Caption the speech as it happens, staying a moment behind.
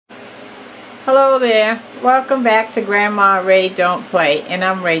Hello there. Welcome back to Grandma Ray Don't Play, and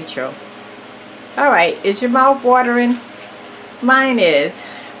I'm Rachel. Alright, is your mouth watering? Mine is.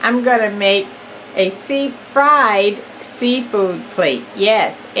 I'm going to make a fried seafood plate.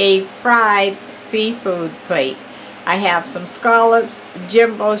 Yes, a fried seafood plate. I have some scallops,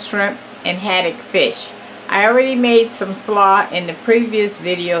 jumbo shrimp, and haddock fish. I already made some slaw in the previous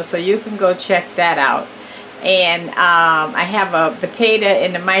video, so you can go check that out. And I have a potato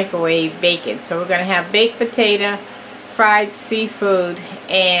in the microwave baking. So we're going to have baked potato, fried seafood,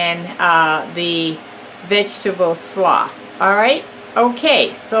 and the vegetable slaw. Alright?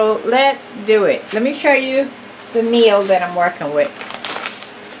 Okay, so let's do it. Let me show you the meal that I'm working with.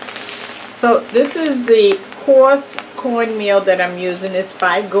 So this is the coarse cornmeal that I'm using. It's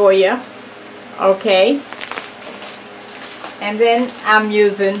by Goya. Okay? And then I'm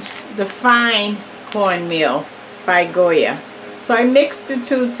using the fine cornmeal by Goya. So I mixed the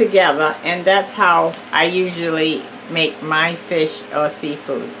two together, and that's how I usually make my fish or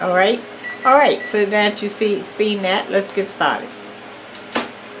seafood. Alright? Alright, so that you seen that, let's get started.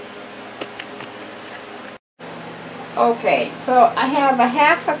 Okay, so I have a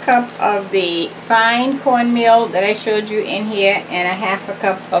half a cup of the fine cornmeal that I showed you in here, and a half a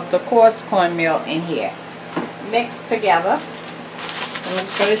cup of the coarse cornmeal in here. Mixed together. I'm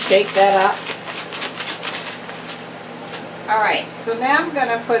just going to shake that up. Alright, so now I'm going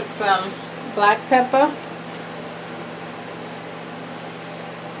to put some black pepper,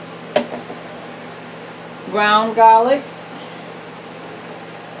 ground garlic,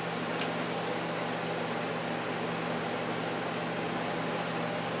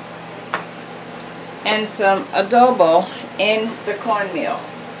 and some adobo in the cornmeal.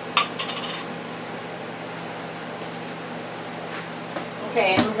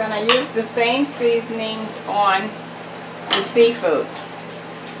 Okay, and we're going to use the same seasonings on the seafood.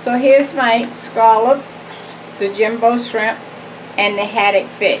 So here's my scallops, the jumbo shrimp, and the haddock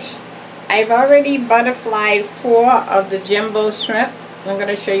fish. I've already butterflied 4 of the jumbo shrimp. I'm going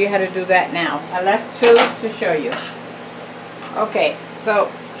to show you how to do that now. I left 2 to show you. Okay,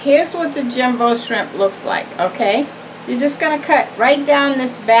 so here's what the jumbo shrimp looks like, okay? You're just going to cut right down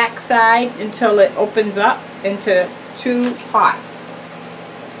this back side until it opens up into 2 parts.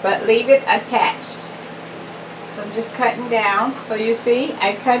 But leave it attached. So I'm just cutting down. So you see,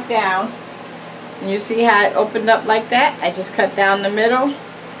 I cut down. And you see how it opened up like that? I just cut down the middle.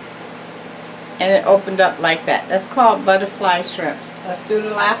 And it opened up like that. That's called butterfly shrimps. Let's do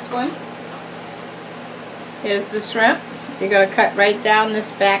the last one. Here's the shrimp. You're going to cut right down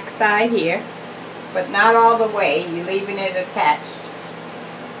this back side here. But not all the way. You're leaving it attached.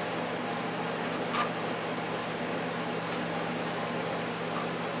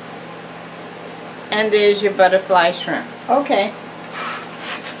 And there's your butterfly shrimp. Okay.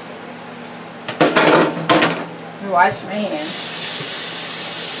 Let me wash my hands.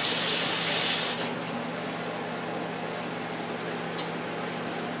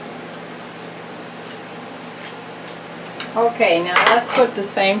 Okay, now let's put the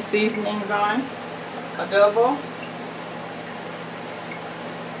same seasonings on. Adobo.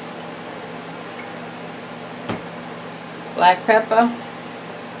 Black pepper.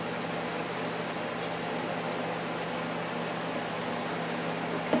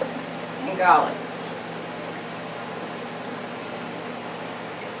 Garlic.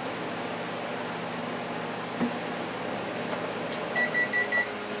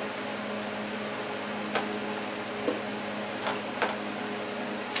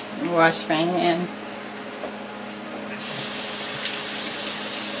 Wash my hands.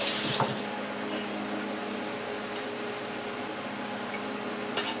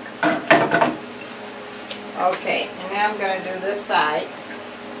 Okay, and now I'm going to do this side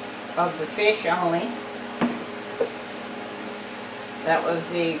of the fish only. That was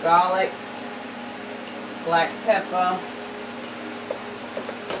the garlic, black pepper,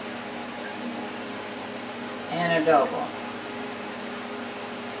 and adobo.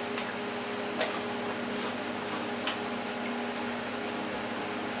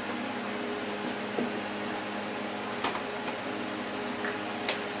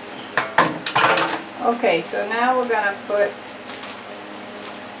 Okay, so now we're going to put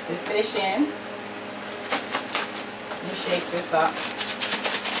the fish in. You shake this up.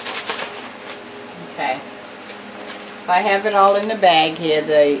 Okay. So I have it all in the bag here,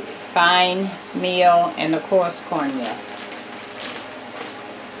 the fine meal and the coarse cornmeal.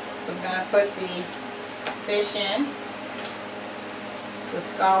 So I'm going to put the fish in, the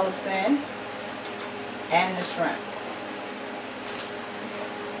scallops in, and the shrimp.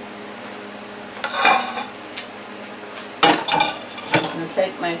 I'm going to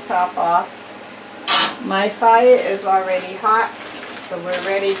take my top off. My fire is already hot, so we're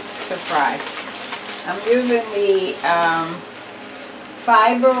ready to fry. I'm using the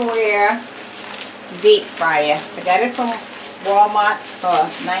Fiberware deep fryer. I got it from Walmart for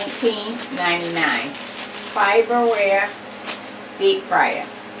 $19.99. Fiberware deep fryer.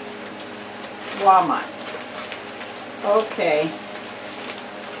 Walmart. Okay.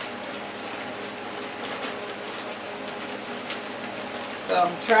 So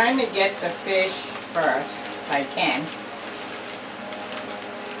I'm trying to get the fish first, if I can.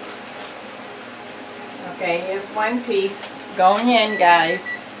 Okay, here's one piece going in,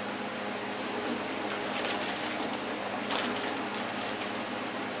 guys.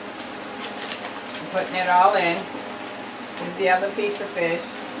 I'm putting it all in. Here's the other piece of fish.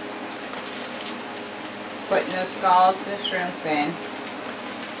 Putting the scallops and shrimps in.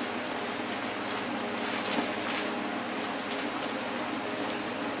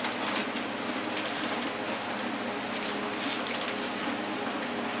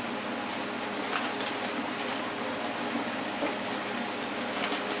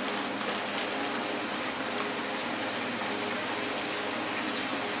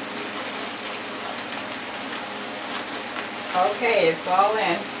 Okay, it's all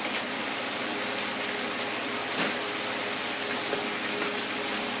in.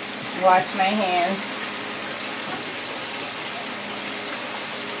 Wash my hands.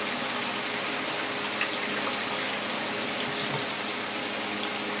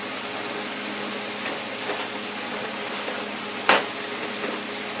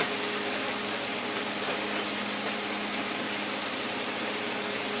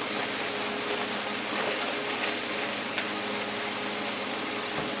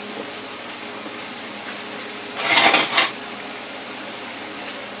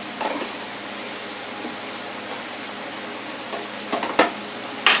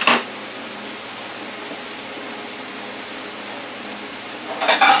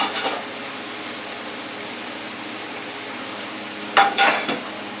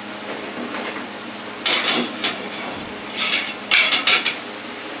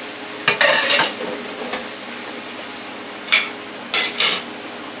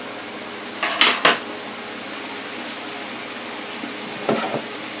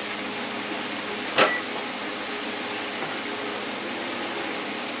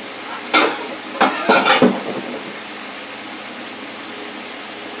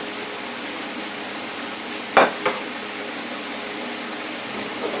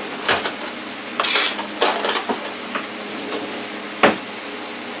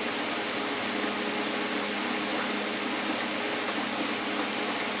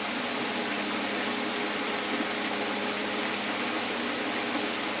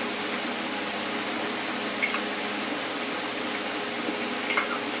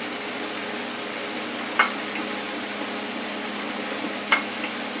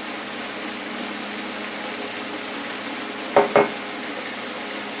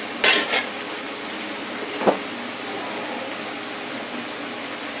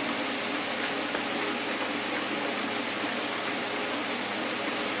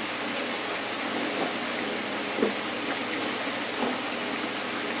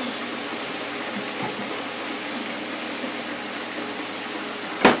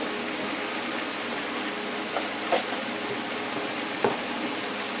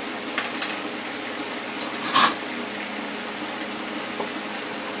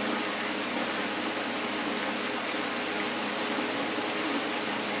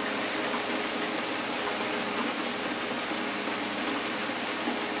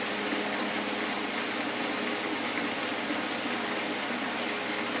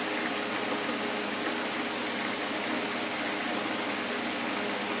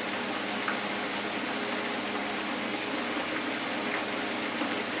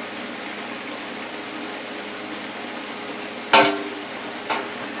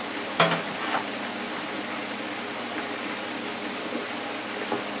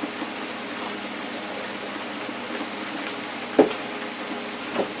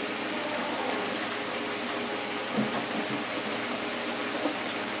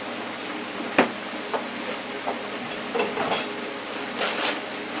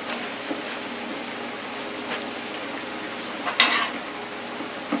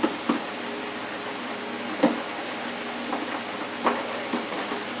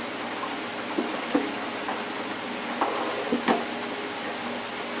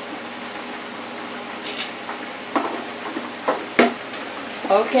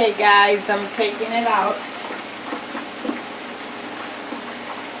 Okay guys, I'm taking it out.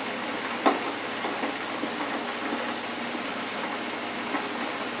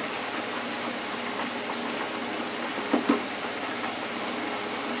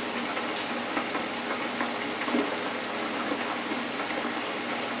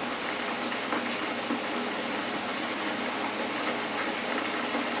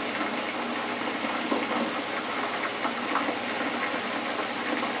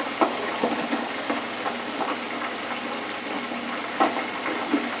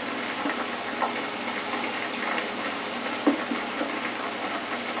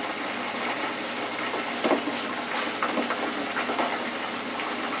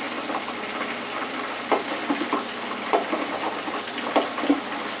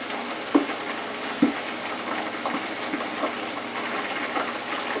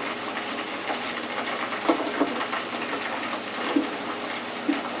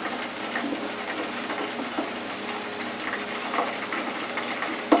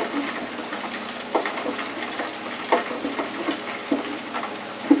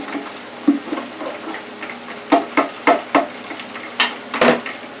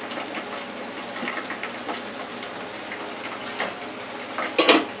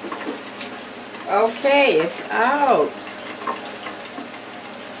 Okay, it's out.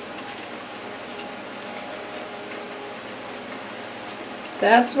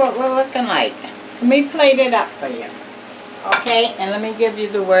 That's what we're looking like. Let me plate it up for you. Okay, and let me give you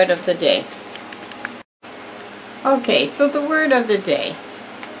the word of the day. Okay, so the word of the day.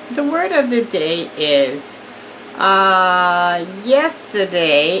 The word of the day is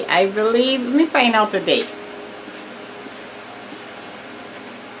yesterday, I believe. Let me find out the date.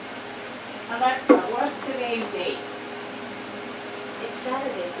 Alexa, what's today's date? It's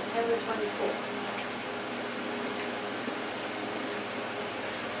Saturday, September 26th.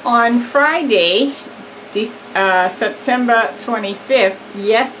 On Friday, this September 25th,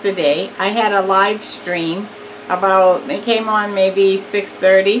 yesterday, I had a live stream about, it came on maybe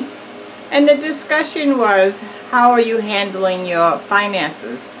 6:30, and the discussion was, how are you handling your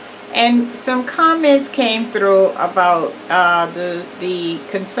finances? And some comments came through about the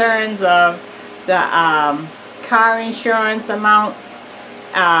concerns of the car insurance amount,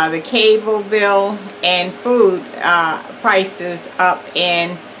 the cable bill, and food prices up,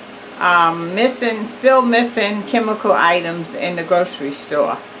 and still missing chemical items in the grocery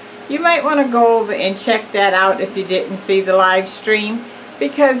store. You might want to go over and check that out if you didn't see the live stream,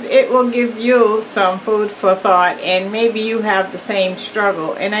 because it will give you some food for thought, and maybe you have the same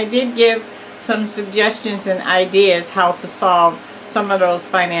struggle. And I did give some suggestions and ideas how to solve some of those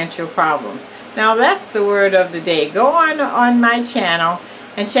financial problems. Now that's the word of the day. Go on my channel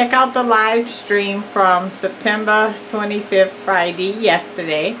and check out the live stream from September 25th, Friday,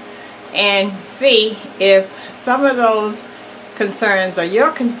 yesterday, and see if some of those concerns are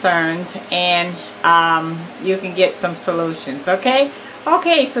your concerns, and you can get some solutions. Okay,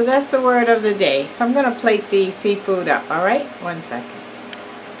 so that's the word of the day. So I'm gonna plate the seafood up. All right, 1 second.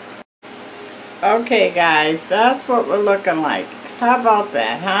 Okay guys, that's what we're looking like. How about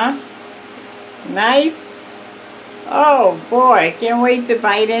that, huh? Nice. Oh boy, can't wait to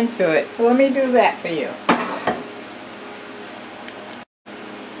bite into it. So let me do that for you.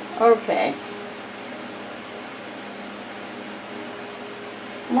 Okay.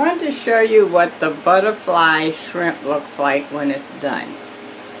 I wanted to show you what the butterfly shrimp looks like when it's done.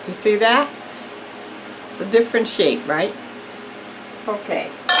 You see that? It's a different shape, right? Okay,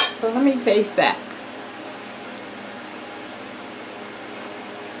 so let me taste that.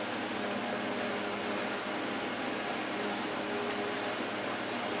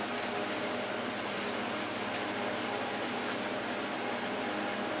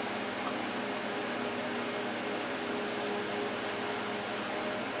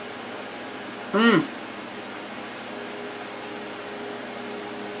 Mmm.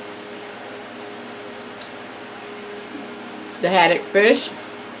 The haddock fish.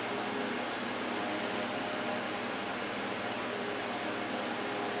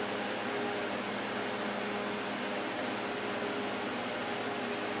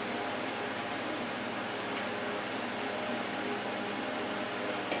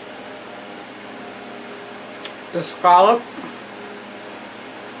 The scallop.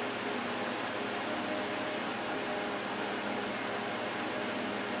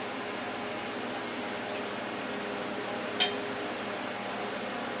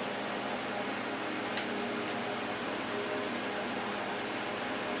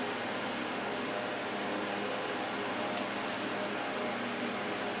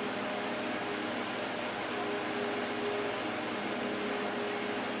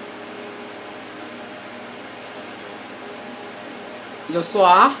 The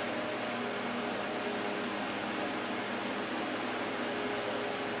slaw.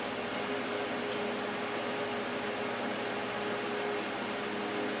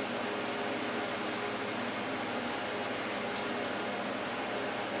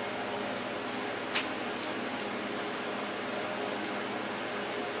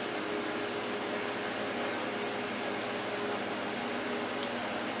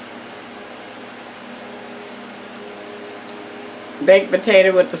 Baked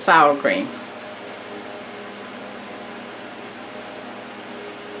potato with the sour cream.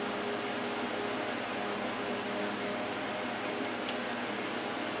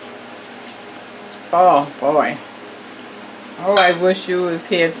 Oh boy. Oh, I wish you was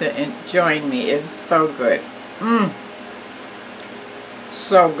here to join me. It's so good. Mmm.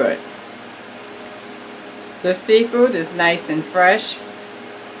 So good. The seafood is nice and fresh.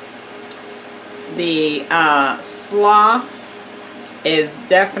 The slaw is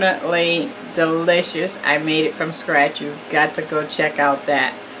definitely delicious. I made it from scratch. You've got to go check out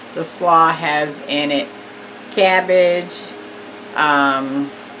that. The slaw has in it cabbage,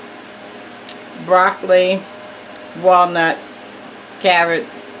 broccoli, walnuts,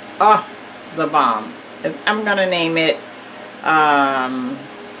 carrots. Oh, the bomb. I'm gonna name it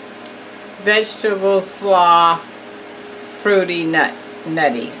vegetable slaw fruity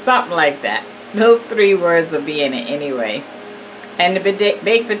nutty, something like that. Those 3 words will be in it anyway. And the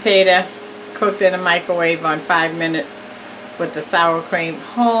baked potato cooked in the microwave on 5 minutes with the sour cream.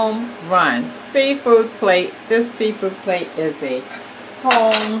 Home run seafood plate. This seafood plate is a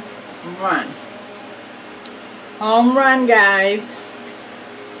home run. Home run, guys.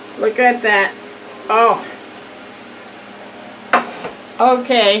 Look at that. Oh.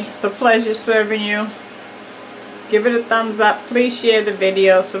 Okay, it's a pleasure serving you. Give it a thumbs up. Please share the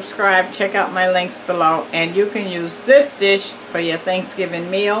video, subscribe, check out my links below, and you can use this dish for your Thanksgiving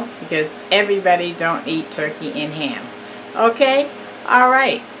meal because everybody don't eat turkey and ham. Okay?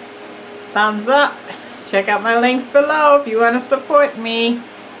 Alright. Thumbs up. Check out my links below if you want to support me.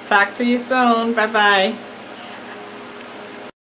 Talk to you soon. Bye-bye.